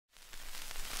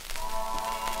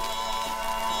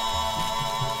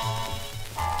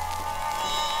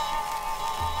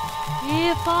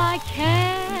If I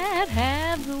can't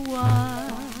have the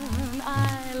one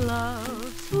I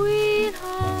love,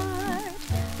 sweetheart,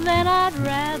 then I'd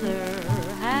rather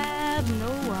have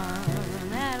no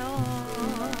one at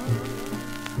all.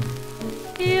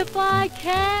 If I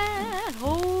can't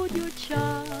hold your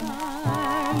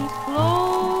charms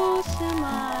close in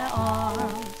my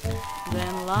arms,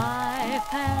 then life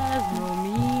has no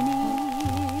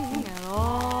meaning at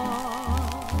all.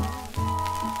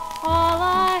 All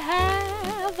I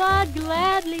have I'd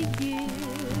gladly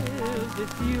give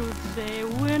if you'd say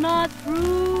we're not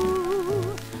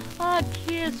through. A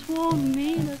kiss won't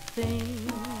mean a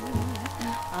thing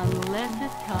unless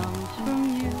it comes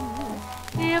from you.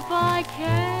 If I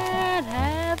can't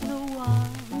have the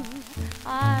one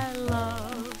I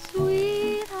love,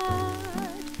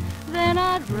 sweetheart, then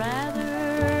I'd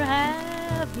rather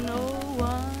have no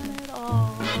one at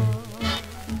all.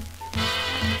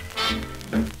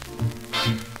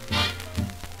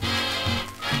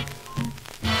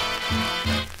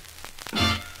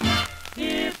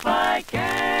 If I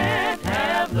can't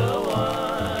have the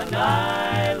one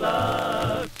I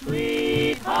love,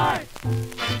 sweetheart,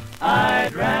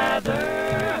 I'd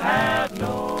rather have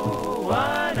no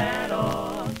one at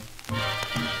all.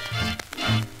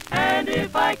 And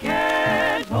if I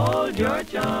can't hold your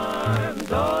charms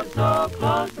oh so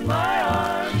close in my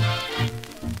arms,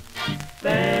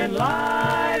 then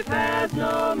life has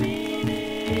no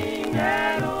meaning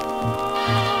at all.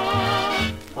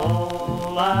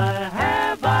 All I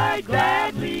have I'd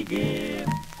gladly give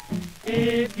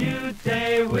if you'd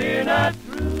say we're not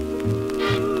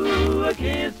through. A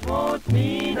kiss won't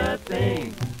mean a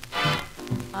thing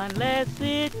Unless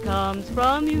it comes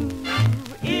from you.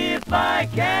 if I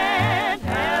can't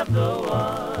have the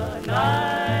one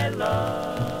I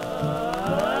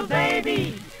love,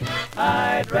 baby,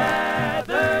 I'd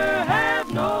rather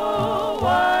have no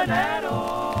one at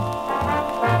all.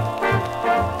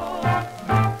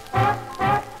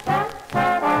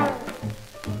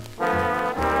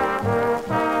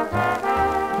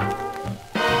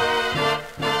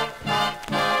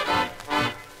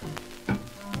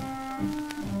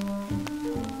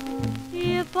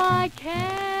 If I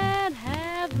can't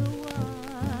have the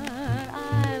one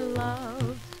I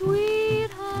love,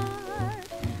 sweetheart,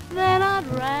 then I'd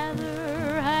rather